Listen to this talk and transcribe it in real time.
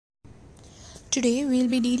Today we'll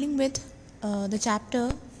be dealing with the chapter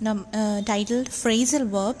titled Phrasal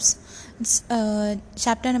Verbs. It's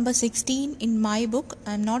chapter number 16 in my book.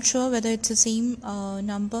 I'm not sure whether it's the same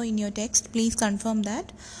number in your text. Please confirm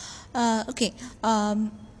that. Okay.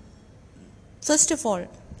 First of all,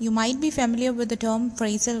 you might be familiar with the term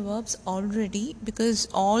phrasal verbs already because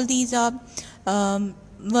all these are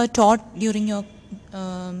were taught during your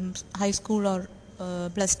high school or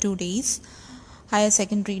plus 2 days, higher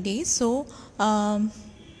secondary days. So,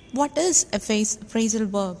 what is a phrasal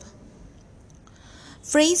verb?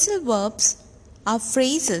 Phrasal verbs are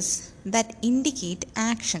phrases that indicate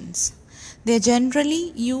actions. They are generally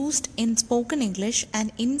used in spoken English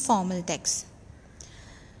and informal texts.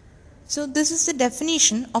 So this is the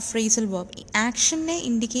definition of phrasal verb. ആക്ഷനെ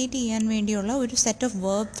indicate ചെയ്യാൻ വേണ്ടിയുള്ള ഒരു set of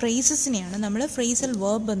verb ഫ്രേസസിനെയാണ് നമ്മൾ phrasal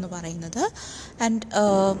verb എന്ന് പറയുന്നത്. And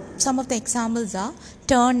some of the examples R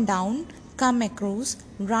turn down, come across,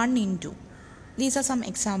 run in to. These are some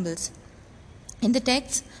examples. In the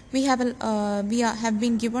text, we have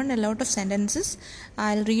been given a lot of sentences.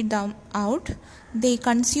 I'll read them out. They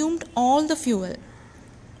consumed all the fuel.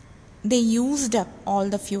 They used up all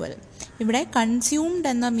the fuel. ഇവിടെ consumed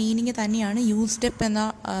എന്ന meaning തന്നെയാണ് used up എന്ന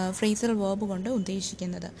phrasal verb കൊണ്ട്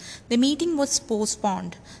ഉദ്ദേശിക്കുന്നത്. The meeting was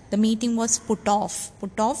postponed. The meeting was put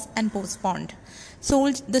off and postponed.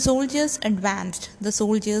 The soldiers advanced. The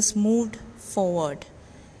soldiers moved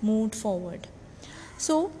forward.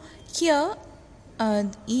 So here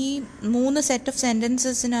ഈ 3 set of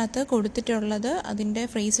സെൻറ്റൻസസിനകത്ത് കൊടുത്തിട്ടുള്ളത് അതിൻ്റെ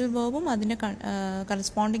phrasal വേർബും അതിൻ്റെ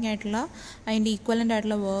കറസ്പോണ്ടിങ് ആയിട്ടുള്ള അതിൻ്റെ ഈക്വലൻ്റ്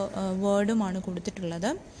ആയിട്ടുള്ള വേർഡുമാണ്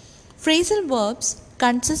കൊടുത്തിട്ടുള്ളത്. Phrasal verbs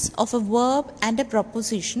consist of a verb and a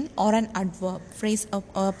preposition or an adverb.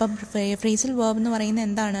 Phrasal verb എന്ന് പറയുന്നത്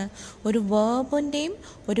എന്താണ്? ഒരു വേർബിൻ്റെയും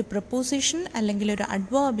ഒരു പ്രപ്പോസിഷൻ അല്ലെങ്കിൽ ഒരു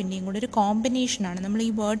അഡ്വേർബിൻ്റെയും കൂടെ ഒരു കോമ്പിനേഷനാണ്. നമ്മൾ ഈ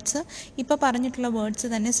വേർഡ്സ് ഇപ്പോൾ പറഞ്ഞിട്ടുള്ള വേർഡ്സ്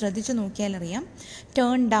തന്നെ ശ്രദ്ധിച്ച് നോക്കിയാൽ അറിയാം.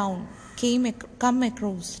 Turn down, come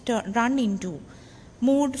across, run into,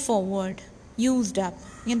 moved forward, used up,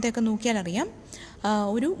 ഇങ്ങനത്തെയൊക്കെ നോക്കിയാൽ അറിയാം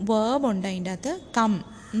ഒരു വേർബുണ്ട് അതിൻ്റെ അകത്ത്. കം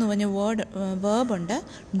എന്ന് പറഞ്ഞ വേർബുണ്ട്,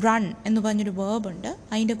 റൺ എന്ന് പറഞ്ഞൊരു വേർബുണ്ട്,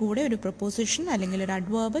 അതിൻ്റെ കൂടെ ഒരു പ്രപ്പോസിഷൻ അല്ലെങ്കിൽ ഒരു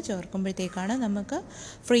അഡ്വേർബ് ചേർക്കുമ്പോഴത്തേക്കാണ് നമുക്ക്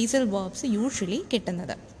ഫ്രേസൽ വേർബ്സ് യൂഷ്വലി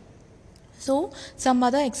കിട്ടുന്നത്. So some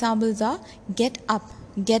other examples are get up.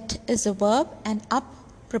 Get is a verb and up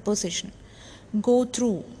preposition. Go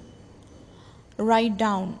through, write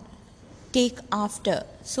down, take after.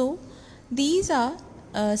 So these are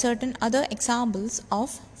certain other examples of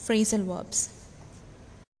phrasal verbs.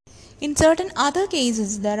 In certain other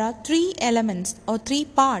cases, there are 3 elements or 3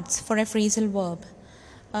 parts for a phrasal verb.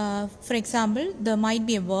 For example, there might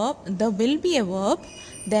be a verb, there will be a verb,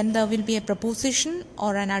 then there will be a preposition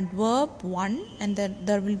or an adverb 1, and then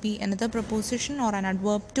there will be another preposition or an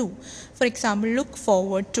adverb 2. For example, look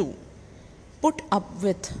forward to, put up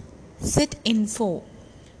with, sit in for.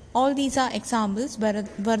 All these are examples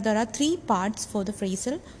where there are 3 parts for the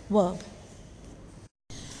phrasal verb.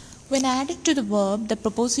 When added to the verb, the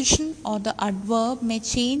preposition or the adverb may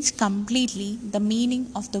change completely the meaning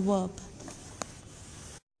of the verb.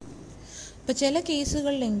 ഇപ്പോൾ ചില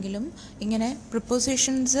കേസുകളിലെങ്കിലും ഇങ്ങനെ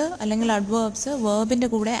prepositions അല്ലെങ്കിൽ adverbs വേർബിൻ്റെ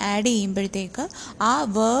കൂടെ add ചെയ്യുമ്പോഴത്തേക്ക് ആ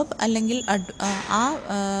verb അല്ലെങ്കിൽ ആ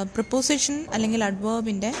preposition അല്ലെങ്കിൽ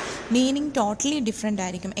അഡ്വേർബിൻ്റെ മീനിങ് ടോട്ടലി ഡിഫറെൻ്റ്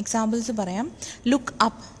ആയിരിക്കും. എക്സാമ്പിൾസ് പറയാം. ലുക്ക്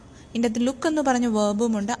അപ്പ്, ഇതിൻ്റെ അകത്ത് ലുക്ക് എന്ന് പറഞ്ഞ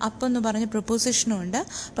വേർബുമുണ്ട്, അപ്പ് എന്ന് പറഞ്ഞ പ്രിപ്പോസിഷനും ഉണ്ട്.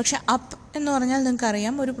 പക്ഷെ അപ്പ് എന്ന് പറഞ്ഞാൽ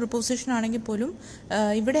നിങ്ങൾക്കറിയാം ഒരു പ്രിപ്പോസിഷൻ ആണെങ്കിൽ പോലും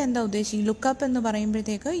ഇവിടെ എന്താ ഉദ്ദേശിക്കുന്നത്? ലുക്ക് അപ്പ് എന്ന്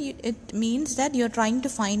പറയുമ്പോഴത്തേക്ക് it means that you are trying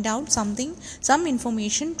to find out some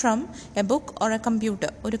information from A book or A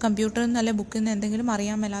computer. ഒരു കമ്പ്യൂട്ടറിൽ നിന്ന് അല്ലെ ബുക്കിൽ നിന്ന് എന്തെങ്കിലും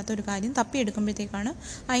അറിയാൻ മേലാത്ത ഒരു കാര്യം തപ്പിയെടുക്കുമ്പോഴത്തേക്കാണ്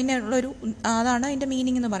അതാണ് അതിൻ്റെ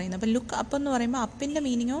മീനിങ് എന്ന് പറയുന്നത്. അപ്പോൾ ലുക്ക് അപ്പ് എന്ന് പറയുമ്പോൾ അപ്പിൻ്റെ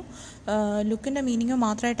മീനിങ്ങോ ലുക്കിൻ്റെ മീനിങ്ങോ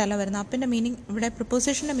മാത്രമായിട്ടല്ല വരുന്നത്. അപ്പിൻ്റെ മീനിങ് ഇവിടെ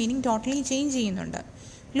പ്രിപ്പോസിഷൻ്റെ മീനിങ് ടോട്ടലി ചേഞ്ച് ചെയ്യുന്നുണ്ട്.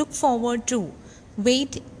 Look forward to,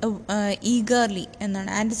 wait eagerly എന്നാണ്,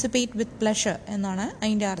 ആൻറ്റിസിപ്പേറ്റ് വിത്ത് പ്ലഷർ എന്നാണ്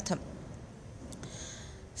അതിൻ്റെ അർത്ഥം.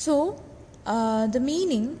 So the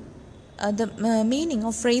meaning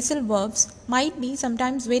of phrasal verbs might be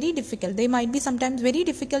sometimes very difficult. They might be sometimes very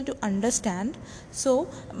difficult to understand. So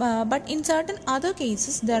but in certain other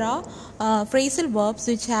cases there are phrasal verbs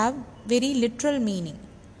which have very literal meaning.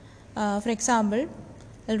 For example,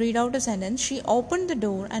 I'll read out a sentence. She opened the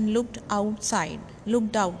door and looked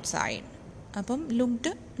outside. അപ്പം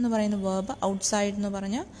looked എന്ന് പറയുന്ന verb, outside എന്ന്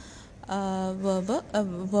പറഞ്ഞ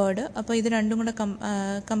word. അപ്പോൾ ഇത് രണ്ടും കൂടെ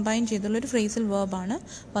combine ചെയ്തുള്ളൊരു phrasal വേർബാണ്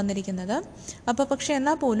വന്നിരിക്കുന്നത്. അപ്പോൾ പക്ഷേ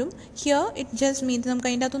എന്നാൽ പോലും ഹിയർ ഇറ്റ് ജസ്റ്റ് മീൻസ് നമുക്ക്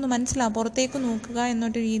അതിൻ്റെ അകത്തൊന്ന് മനസ്സിലാവും, പുറത്തേക്ക് നോക്കുക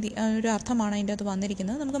എന്നൊരു ഒരു അർത്ഥമാണ് അതിൻ്റെ അകത്ത്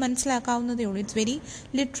വന്നിരിക്കുന്നത്. നമുക്ക് മനസ്സിലാക്കാവുന്നതേ ഉള്ളൂ. It's very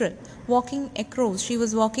literal. Walking across, she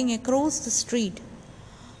was walking across the street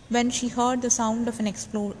when she heard the sound of an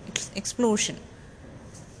explosion.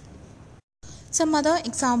 Some other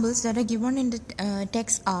examples that are given in the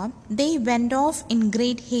text are: they went off in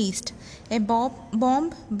great haste. A bomb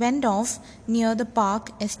went off near the park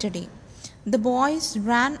yesterday. The boys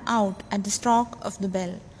ran out at the stroke of the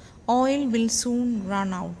bell. Oil will soon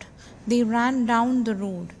run out. They ran down the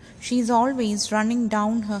road. She is always running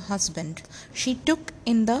down her husband. She took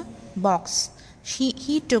in the box.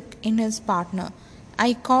 He took in his partner.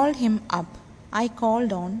 I called him up. I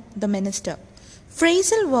called on the minister.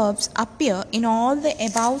 Phrasal verbs appear in all the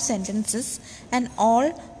above sentences, and all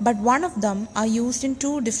but one of them are used in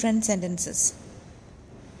two different sentences.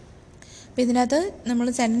 അപ്പോൾ ഇതിനകത്ത് നമ്മൾ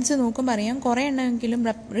sentence നോക്കുമ്പോൾ അറിയാം കുറേ എണ്ണമെങ്കിലും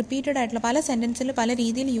repeated ആയിട്ടുള്ള പല സെൻറ്റൻസിൽ പല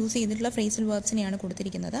രീതിയിൽ യൂസ് ചെയ്തിട്ടുള്ള ഫ്രേസൽ വേർബ്സിനെയാണ്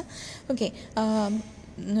കൊടുത്തിരിക്കുന്നത്. Okay,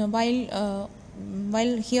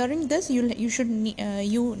 while hearing this,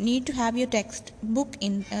 you need to have your textbook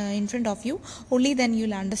in front of you. Only then you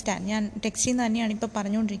will understand. ഞാൻ ടെക്സ്റ്റിൽ നിന്ന് തന്നെയാണ് ഇപ്പോൾ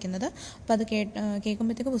പറഞ്ഞുകൊണ്ടിരിക്കുന്നത്. അപ്പോൾ അത്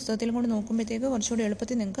കേൾക്കുമ്പോഴത്തേക്ക് പുസ്തകത്തിലും കൊണ്ട് നോക്കുമ്പോഴത്തേക്ക് കുറച്ചുകൂടി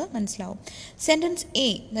എളുപ്പത്തിൽ നിങ്ങൾക്ക് മനസ്സിലാവും. Sentence A,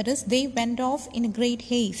 that is they went off in great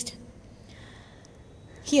haste.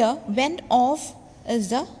 Here, went off is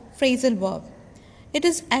the phrasal verb. It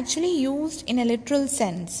is actually used in a literal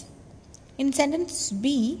sense. In sentence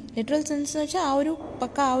B, literal sense എന്ന് വെച്ചാൽ ആ ഒരു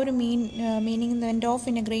പക്ക ആ ഒരു meaning went of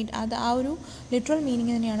in A great, അത് ആ ഒരു literal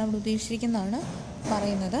meaning തന്നെയാണ് അവിടെ ഉദ്ദേശിച്ചിരിക്കുന്നതാണ്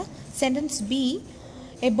പറയുന്നത്. Sentence B,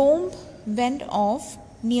 A bomb went of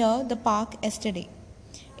near the park yesterday.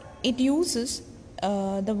 It uses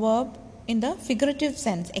the verb in the figurative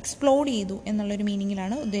sense, explode ചെയ്തു എന്നുള്ളൊരു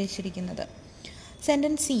മീനിങ്ങിലാണ് ഉദ്ദേശിച്ചിരിക്കുന്നത്.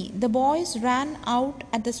 Sentence C, the boys ran out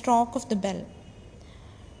at the stroke of the bell.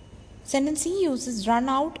 Sentence C uses run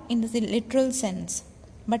out in the literal sense,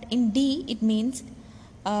 but in D it means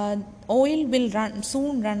oil will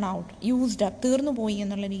soon run out, used up, തീർന്നു പോയി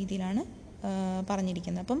എന്നുള്ള രീതിയിലാണ്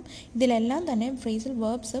പറഞ്ഞിരിക്കുന്നത്. അപ്പം ഇതിലെല്ലാം തന്നെ phrasal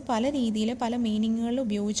verbs പല രീതിയിൽ പല മീനിങ്ങുകളിൽ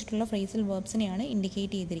ഉപയോഗിച്ചിട്ടുള്ള ഫ്രേസൽ വേർബ്സിനെയാണ്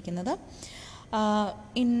ഇൻഡിക്കേറ്റ് ചെയ്തിരിക്കുന്നത്.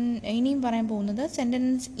 ഇനിയും പറയാൻ പോകുന്നത്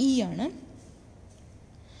സെൻറ്റൻസ് ഇ ആണ്.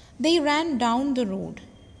 They ran down the road.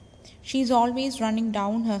 She is always running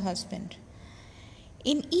down her husband.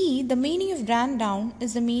 In E, the meaning of ran down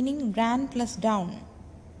is the meaning ran plus down.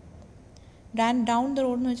 Ran down the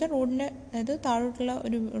road എന്ന് വെച്ചാൽ റോഡിൻ്റെ, അതായത് താഴോട്ടുള്ള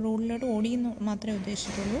ഒരു റോഡിലോട്ട് ഓടി എന്ന് മാത്രമേ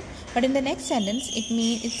ഉദ്ദേശിച്ചിട്ടുള്ളൂ. But in the next sentence,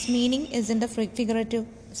 its meaning is in the figurative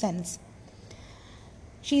sense.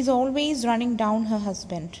 She is always running down her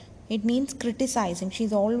husband. It means criticizing. She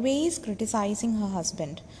is always criticizing her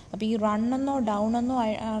husband. അപ്പോൾ ഈ റൺ എന്നോ ഡൗൺ എന്നോ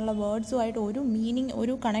ഉള്ള വേർഡ്സുമായിട്ട് ഒരു മീനിങ്,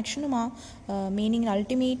 ഒരു കണക്ഷനും ആ meaning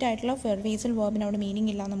ultimate ആയിട്ടുള്ള ഫ്രേസൽ വേർബിന് അവിടെ മീനിങ്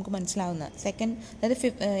ഇല്ല നമുക്ക് മനസ്സിലാവുന്നത്. സെക്കൻഡ്, അതായത്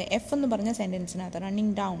എഫ് എന്ന് പറഞ്ഞ സെൻറ്റൻസിനകത്ത്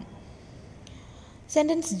running down.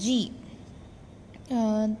 Sentence G,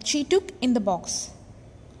 she took in the box.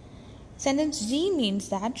 Sentence G means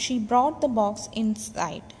that she brought the box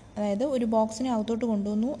inside, അതായത് ഒരു ബോക്സിനെ അകത്തോട്ട്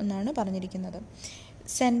കൊണ്ടുവന്നു എന്നാണ് പറഞ്ഞിരിക്കുന്നത്.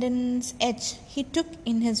 Sentence H, he took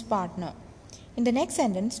in his partner. In the next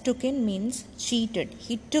sentence, took in means cheated.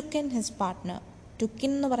 He took in his partner. took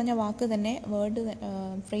in എന്ന് പറഞ്ഞ വാക്ക് തന്നെ, word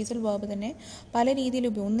phrasal verb തന്നെ പല രീതിയിൽ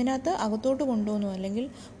ഒന്നിനകത്ത് അകത്തോട്ട് കൊണ്ടുവന്നു, അല്ലെങ്കിൽ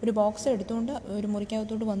ഒരു ബോക്സ് എടുത്തുകൊണ്ട് ഒരു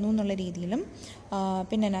മുറിക്കകത്തോട്ട് വന്നു എന്നുള്ള രീതിയിലും,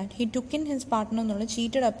 പിന്നെ he took in his partner എന്നുള്ള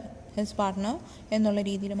cheated up his partner എന്നുള്ള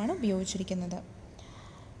രീതിയിലുമാണ് ഉപയോഗിച്ചിരിക്കുന്നത്.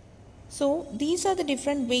 So these are the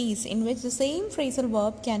different ways in which the same phrasal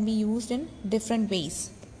verb can be used in different ways.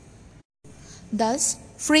 Thus,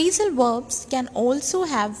 phrasal verbs can also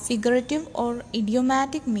have figurative or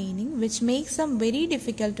idiomatic meaning, which makes them very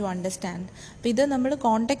difficult to understand. അപ്പോൾ ഇത് നമ്മൾ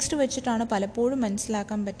context വെച്ചിട്ടാണ് പലപ്പോഴും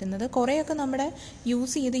മനസ്സിലാക്കാൻ പറ്റുന്നത്. കുറേയൊക്കെ നമ്മുടെ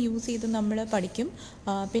use ചെയ്ത് നമ്മൾ പഠിക്കും,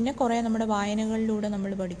 പിന്നെ കുറേ നമ്മുടെ വായനകളിലൂടെ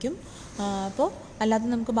നമ്മൾ പഠിക്കും. അപ്പോൾ അല്ലാതെ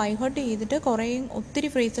നമുക്ക് ബൈഹേർട്ട് ചെയ്തിട്ട് ഒത്തിരി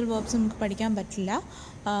ഫ്രേസൽ വേർബ്സ് നമുക്ക് പഠിക്കാൻ പറ്റില്ല.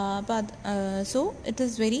 അപ്പോൾ so it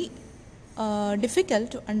is very difficult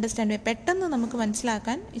to understand. പെട്ടെന്ന് നമുക്ക്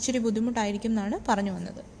മനസ്സിലാക്കാൻ ഇച്ചിരി ബുദ്ധിമുട്ടായിരിക്കും എന്നാണ് പറഞ്ഞു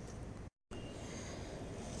വന്നത്.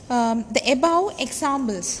 The above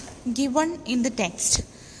examples given in the text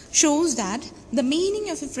shows that the meaning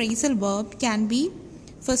of a phrasal verb can be,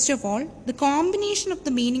 first of all, the combination of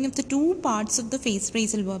the meaning of the two parts of the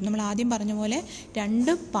phrasal verb. നമ്മൾ ആദ്യം പറഞ്ഞ പോലെ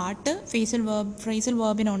രണ്ട് part phrasal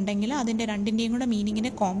വേർബിനുണ്ടെങ്കിൽ അതിൻ്റെ രണ്ടിൻ്റെയും കൂടെ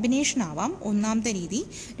മീനിങ്ങിൻ്റെ combination ആവാം ഒന്നാമത്തെ രീതി.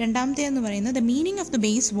 രണ്ടാമത്തേതെന്ന് പറയുന്നത് the meaning of the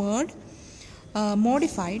base word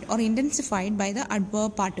modified or intensified by the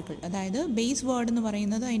adverb particle. അതായത് ബേസ് വേർഡ് എന്ന്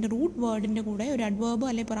പറയുന്നത് അതിൻ്റെ റൂട്ട് വേർഡിൻ്റെ കൂടെ ഒരു അഡ്വേർബ്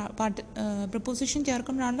അല്ലെങ്കിൽ പ്രപ്പോസിഷൻ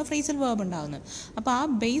ചേർക്കുമ്പോഴാണല്ലോ ഫ്രേസൽ വേർബ് ഉണ്ടാകുന്നത്. അപ്പോൾ ആ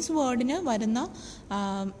ബേസ് വേർഡിന് വരുന്ന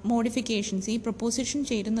മോഡിഫിക്കേഷൻസ്, ഈ പ്രപ്പോസിഷൻ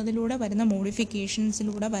ചേരുന്നതിലൂടെ വരുന്ന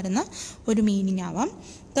മോഡിഫിക്കേഷൻസിലൂടെ വരുന്ന ഒരു മീനിങ് ആവാം.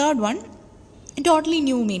 Third one, totally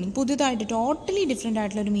new meaning, പുതുതായിട്ട് ടോട്ടലി ഡിഫറെൻ്റ്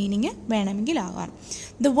ആയിട്ടുള്ളൊരു മീനിങ് വേണമെങ്കിൽ ആകാം.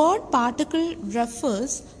 The word particle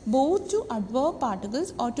refers both to adverb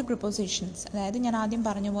particles or to prepositions. അതായത് ഞാൻ ആദ്യം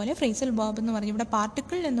പറഞ്ഞ പോലെ ഫ്രേസൽ വേർബ് എന്ന് പറഞ്ഞ് ഇവിടെ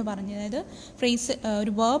പാർട്ടിക്കിൾ എന്ന് പറഞ്ഞ്, അതായത് ഫ്രേസ്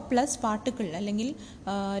ഒരു വേർബ് പ്ലസ് പാർട്ടിക്കിൾ അല്ലെങ്കിൽ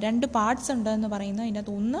രണ്ട് പാർട്സ് ഉണ്ട് എന്ന് പറയുന്നത്, അതിൻ്റെ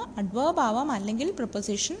അകത്ത് ഒന്ന് അഡ്വേർബ് ആവാം അല്ലെങ്കിൽ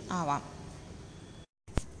പ്രിപ്പോസിഷൻ ആവാം.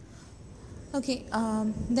 Okay,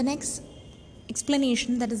 the next explanation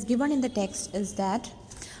that is given in the text is that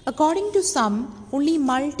according to some, only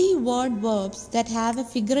multi-word verbs that have a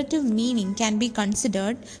figurative meaning can be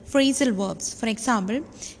considered phrasal verbs. For example,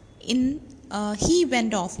 in he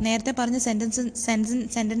went off, നേരത്തെ പറഞ്ഞ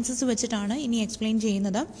sentences വെച്ചിട്ടാണ് ഇനി explain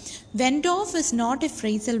ചെയ്യുന്നത്. Went off is not a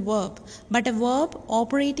phrasal verb but a verb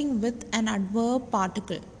operating with an adverb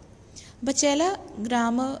particle. അപ്പോൾ ചില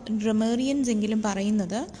ഗ്രമേറിയൻസ് എങ്കിലും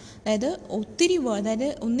പറയുന്നത്, അതായത് അതായത്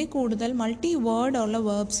ഒന്നിൽ കൂടുതൽ മൾട്ടി വേർഡ് ഉള്ള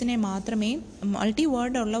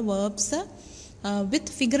വേർബ്സ്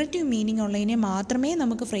വിത്ത് ഫിഗറേറ്റീവ് മീനിങ് ഉള്ളതിനെ മാത്രമേ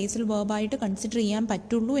നമുക്ക് ഫ്രേസൽ വേർബായിട്ട് കൺസിഡർ ചെയ്യാൻ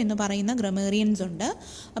പറ്റുള്ളൂ എന്ന് പറയുന്ന ഗ്രമേറിയൻസ് ഉണ്ട്.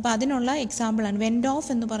 അപ്പോൾ അതിനുള്ള എക്സാമ്പിളാണ് വെൻഡ് ഓഫ്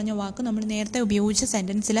എന്ന് പറഞ്ഞ വാക്ക്. നമ്മൾ നേരത്തെ ഉപയോഗിച്ച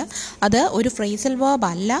സെൻറ്റൻസിൽ അത് ഒരു ഫ്രേസൽ വേർബ്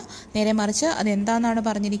അല്ല, നേരെ മറിച്ച് അതെന്താണെന്നാണ്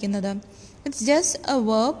പറഞ്ഞിരിക്കുന്നത്. It's just a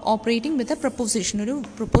verb operating with a preposition. ഒരു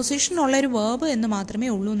പ്രപ്പോസിഷൻ ഉള്ളൊരു വേർബ് എന്ന് മാത്രമേ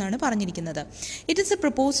ഉള്ളൂ എന്നാണ് പറഞ്ഞിരിക്കുന്നത്. It is a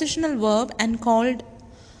prepositional verb and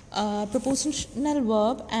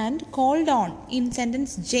called on in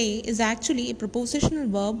sentence J is actually a prepositional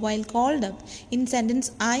verb, while called up in sentence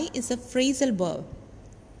I is a phrasal verb.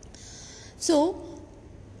 So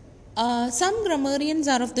some grammarians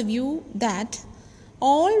are of the view that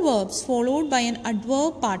all verbs followed by an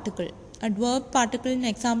adverb particle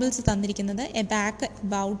examples തന്നിരിക്കുന്നത് aback,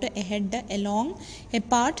 about, ahead, along, A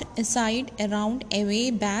part, aside, around, away,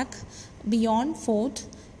 back, beyond, forth,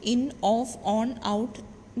 in, off, on, out,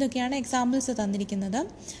 ഇതൊക്കെയാണ് examples തന്നിരിക്കുന്നത്.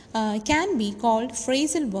 Can be called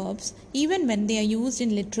phrasal verbs even when they are used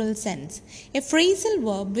in literal sense. A phrasal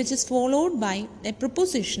verb which is followed by a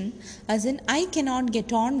preposition as in I cannot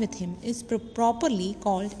get on with him is properly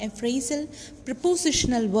called a phrasal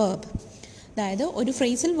prepositional verb. അതായത് ഒരു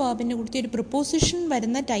phrasal വേർബിൻ്റെ കൂടി ഒരു preposition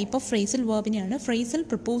വരുന്ന type of phrasal വേർബിനെയാണ് phrasal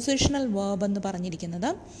prepositional verb എന്ന് പറഞ്ഞിരിക്കുന്നത്.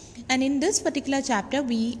 And in this particular chapter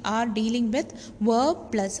we are dealing with verb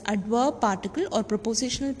plus adverb particle or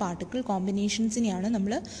prepositional particle കോമ്പിനേഷൻസിനെയാണ്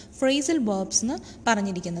നമ്മൾ ഫ്രേസൽ വേർബ്സ് എന്ന്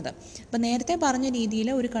പറഞ്ഞിരിക്കുന്നത്. അപ്പോൾ നേരത്തെ പറഞ്ഞ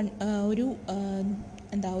രീതിയിൽ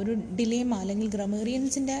ഒരു ഡിലേമ അല്ലെങ്കിൽ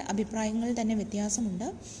ഗ്രമേറിയൻസിൻ്റെ അഭിപ്രായങ്ങൾ തന്നെ വ്യത്യാസമുണ്ട്.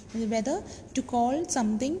 Whether to call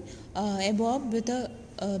something a verb with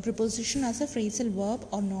preposition as a phrasal verb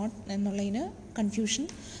or not എന്നുള്ളതിന് കൺഫ്യൂഷൻ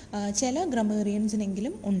ചില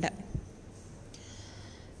ഗ്രമേറിയൻസിനെങ്കിലും ഉണ്ട്.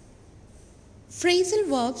 Phrasal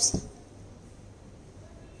verbs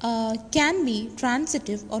can be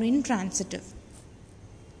transitive or intransitive.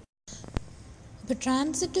 അപ്പോൾ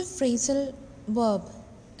ട്രാൻസിറ്റീവ് ഫ്രേസൽ വേർബ്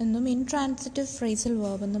എന്നും ഇൻട്രാൻസിറ്റീവ് ഫ്രേസൽ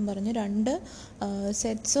വേർബ് എന്നും പറഞ്ഞ് രണ്ട്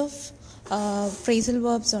സെറ്റ്സ് ഓഫ് ഫ്രേസൽ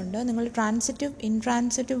വേർബ്സ് ഉണ്ട്. നിങ്ങൾ ട്രാൻസിറ്റീവ്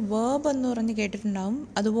ഇൻട്രാൻസിറ്റീവ് വേർബ് എന്ന് പറഞ്ഞ് കേട്ടിട്ടുണ്ടാവും.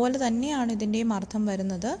 അതുപോലെ തന്നെയാണ് ഇതിൻ്റെയും അർത്ഥം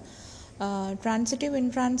വരുന്നത്. ട്രാൻസിറ്റീവ്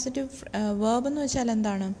ഇൻട്രാൻസിറ്റീവ് വേർബ് എന്ന് വെച്ചാൽ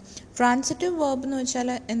എന്താണ്? ട്രാൻസിറ്റീവ് വേർബ് എന്ന്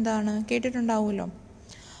വെച്ചാൽ എന്താണ് കേട്ടിട്ടുണ്ടാവുമല്ലോ.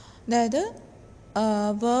 അതായത്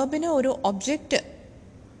വേർബിന് ഒരു ഒബ്ജക്റ്റ്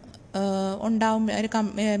ഉണ്ടാവും, ഒരു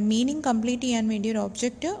മീനിങ് കംപ്ലീറ്റ് ചെയ്യാൻ വേണ്ടി ഒരു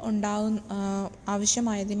ഒബ്ജക്റ്റ്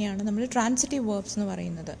ആവശ്യമായതിനെയാണ് നമ്മൾ ട്രാൻസിറ്റീവ് വേർബ്സ് എന്ന്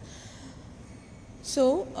പറയുന്നത്. സോ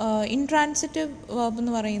ഇൻട്രാൻസിറ്റീവ് വേർബ്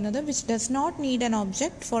എന്ന് പറയുന്നത് which does not need an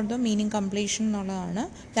object for the meaning completion എന്നുള്ളതാണ്.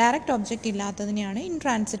 ഡയറക്റ്റ് ഒബ്ജക്റ്റ് ഇല്ലാത്തതിനെയാണ്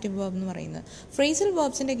ഇൻട്രാൻസിറ്റീവ് വേർബ് എന്ന് പറയുന്നത്. ഫ്രേസൽ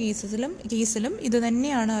വേർബ്സിൻ്റെ കേസിലും ഇത്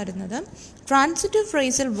തന്നെയാണ് വരുന്നത്. Transitive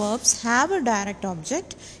phrasal verbs have a direct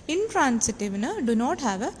object, ഇൻട്രാൻസിറ്റീവിന് do not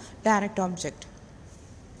have a direct object.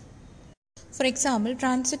 For example,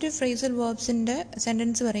 transitive phrasal വേർബ്സിൻ്റെ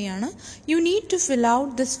സെൻറ്റൻസ് പറയുകയാണ്, you need to fill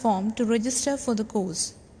out this form to register for the course.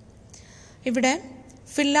 ഇവിടെ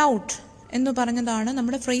ഫിൽ out എന്ന് പറഞ്ഞതാണ്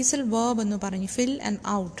നമ്മുടെ phrasal verb എന്ന് പറഞ്ഞു. ഫിൽ and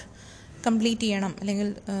out, complete ചെയ്യണം അല്ലെങ്കിൽ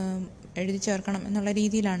എഴുതി ചേർക്കണം എന്നുള്ള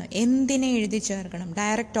രീതിയിലാണ്. എന്തിനെ എഴുതി ചേർക്കണം?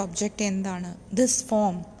 ഡയറക്റ്റ് ഒബ്ജക്റ്റ് എന്താണ്? ദിസ്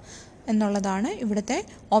ഫോം എന്നുള്ളതാണ് ഇവിടുത്തെ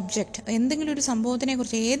ഒബ്ജക്റ്റ്. എന്തെങ്കിലും ഒരു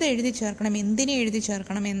സംഭവത്തിനെക്കുറിച്ച് ഏത് എഴുതി ചേർക്കണം, എന്തിനെ എഴുതി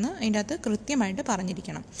ചേർക്കണം എന്ന് അതിൻ്റെ അകത്ത് കൃത്യമായിട്ട്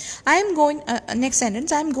പറഞ്ഞിരിക്കണം. Next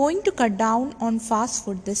sentence, I am going to cut down on fast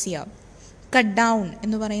food this year. Cut down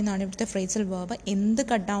എന്ന് പറയുന്നതാണ് ഇവിടുത്തെ ഫ്രേസൽ വേർബ്. എന്ത്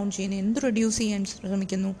കട്ട് ഡൗൺ ചെയ്യുന്നു, എന്ത് റെഡ്യൂസ് ചെയ്യാൻ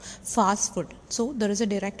ശ്രമിക്കുന്നു? Fast food. So there is A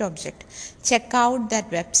direct object. Check out that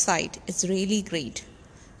website, it's really great.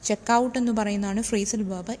 Check out എന്ന് പറയുന്നതാണ് ഫ്രേസൽ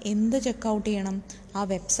വേർബ്. എന്ത് ചെക്ക് ഔട്ട് ചെയ്യണം? ആ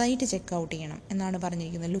വെബ്സൈറ്റ് ചെക്ക് ഔട്ട് ചെയ്യണം എന്നാണ്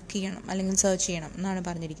പറഞ്ഞിരിക്കുന്നത്. ലുക്ക് ചെയ്യണം അല്ലെങ്കിൽ സെർച്ച് ചെയ്യണം എന്നാണ്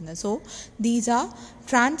പറഞ്ഞിരിക്കുന്നത്. So these are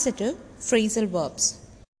transitive phrasal verbs.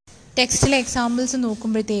 ടെക്സ്റ്റിലെ examples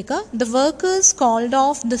നോക്കുമ്പോഴത്തേക്ക്, the workers called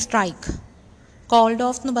off the strike. Called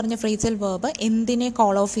off എന്ന് പറഞ്ഞ ഫ്രേസൽ വേർബ് എന്തിനെ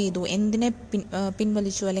കോൾ ഓഫ് ചെയ്തു, എന്തിനെ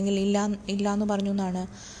പിൻവലിച്ചു അല്ലെങ്കിൽ ഇല്ല എന്ന് പറഞ്ഞു എന്നാണ്.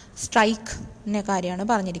 സ്ട്രൈക്കിൻ്റെ കാര്യമാണ്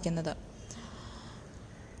പറഞ്ഞിരിക്കുന്നത്.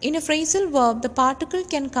 In a phrasal verb, the particle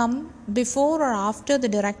can come before or after the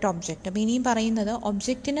direct object. അപ്പോൾ ഇനിയും പറയുന്നത്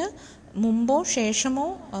ഒബ്ജക്റ്റിന് മുമ്പോ ശേഷമോ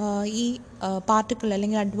ഈ പാർട്ടിക്കിൾ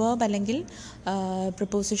അല്ലെങ്കിൽ അഡ്വേർബ് അല്ലെങ്കിൽ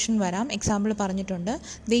പ്രിപ്പോസിഷൻ വരാം. എക്സാമ്പിൾ പറഞ്ഞിട്ടുണ്ട്,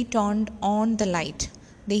 they turned on the light.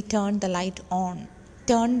 They turned the light on.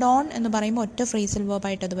 Turned on എന്ന് പറയുമ്പോൾ ഒറ്റ ഫ്രേസൽ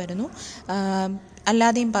വേർബായിട്ട് അത് വരുന്നു.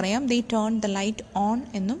 അല്ലാതെയും പറയാം, they turned the light on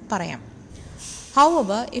എന്നും പറയാം.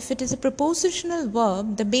 However, if it is a prepositional verb,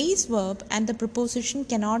 the base verb and the preposition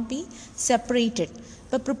cannot be separated.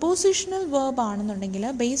 ഇപ്പോൾ പ്രിപ്പോസിഷണൽ വേർബ് ആണെന്നുണ്ടെങ്കിൽ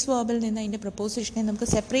ബേസ് വേർബിൽ നിന്ന് അതിൻ്റെ പ്രിപ്പോസിഷനെ നമുക്ക്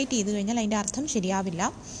സെപ്പറേറ്റ് ചെയ്ത് കഴിഞ്ഞാൽ അതിൻ്റെ അർത്ഥം ശരിയാവില്ല.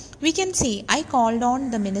 We can say I called on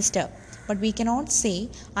the minister, but we cannot say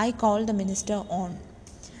I call the minister on.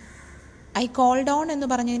 I called on എന്ന്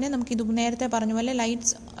പറഞ്ഞതിന് നമുക്ക് ഇത് നേരത്തെ പറഞ്ഞ പോലെ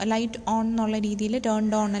ലൈറ്റ് ഓൺ എന്നുള്ള രീതിയിൽ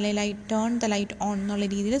ടേൺഡ് ഓൺ അല്ലെങ്കിൽ ടേൺ ദ ലൈറ്റ് ഓൺ എന്നുള്ള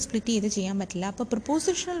രീതിയിൽ സ്പ്ലിറ്റ് ചെയ്ത് ചെയ്യാൻ പറ്റില്ല. അപ്പോൾ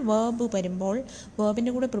പ്രിപ്പോസിഷണൽ വേർബ് വരുമ്പോൾ,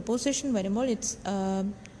 വേർബിൻ്റെ കൂടെ പ്രിപ്പോസിഷൻ വരുമ്പോൾ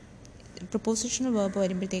പ്രിപ്പോസിഷണൽ വേർബ്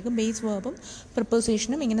വരുമ്പോഴത്തേക്കും ബേസ് വേർബും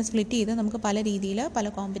പ്രിപ്പോസിഷനും ഇങ്ങനെ സ്പ്ലിറ്റ് ചെയ്ത് നമുക്ക് പല രീതിയിൽ പല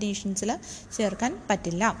കോമ്പിനേഷൻസിൽ ചേർക്കാൻ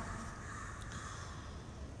പറ്റില്ല.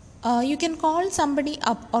 You can call somebody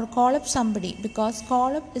up or call up somebody because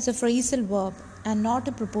call up is a phrasal verb and not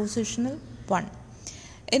a prepositional one.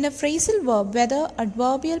 In a phrasal verb, whether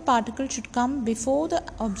adverbial particle should come before the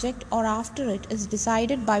object or after it is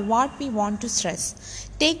decided by what we want to stress.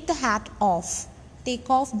 Take the hat off. Take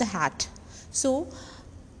off the hat. So,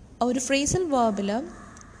 ഒരു phrasal verb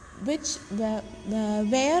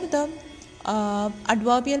where the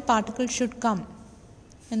adverbial particle should come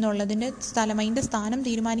എന്നുള്ളതിൻ്റെ അതിൻ്റെ സ്ഥാനം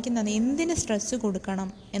തീരുമാനിക്കുന്നത് എന്തിന് stress കൊടുക്കണം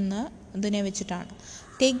എന്ന് ഇതിനെ വെച്ചിട്ടാണ്.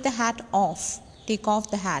 Take the hat of. Take off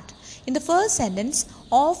the hat. In the first sentence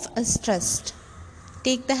of is stressed.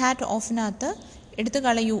 Take the hat ഓഫിനകത്ത് എടുത്ത്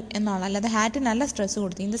കളയൂ എന്നാണ്, അല്ലാതെ ഹാറ്റിനല്ല സ്ട്രെസ്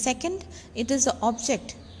കൊടുത്തു. In the second it is the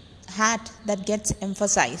object hat that gets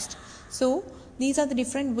emphasised. So these are the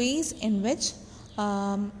different ways in which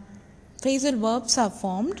phrasal verbs are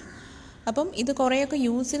formed. അപ്പം ഇത് കുറേയൊക്കെ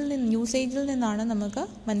യൂസേജിൽ നിന്നാണ് നമുക്ക്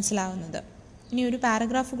മനസ്സിലാകുന്നത്. ഇനി ഒരു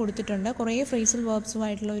പാരഗ്രാഫ് കൊടുത്തിട്ടുണ്ട്, കുറേ ഫ്രേസൽ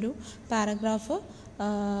വേർബ്സുമായിട്ടുള്ള ഒരു പാരഗ്രാഫ്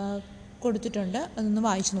കൊടുത്തിട്ടുണ്ട്. അതൊന്ന്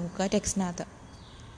വായിച്ചു നോക്കുക ടെക്സ്റ്റിനകത്ത്.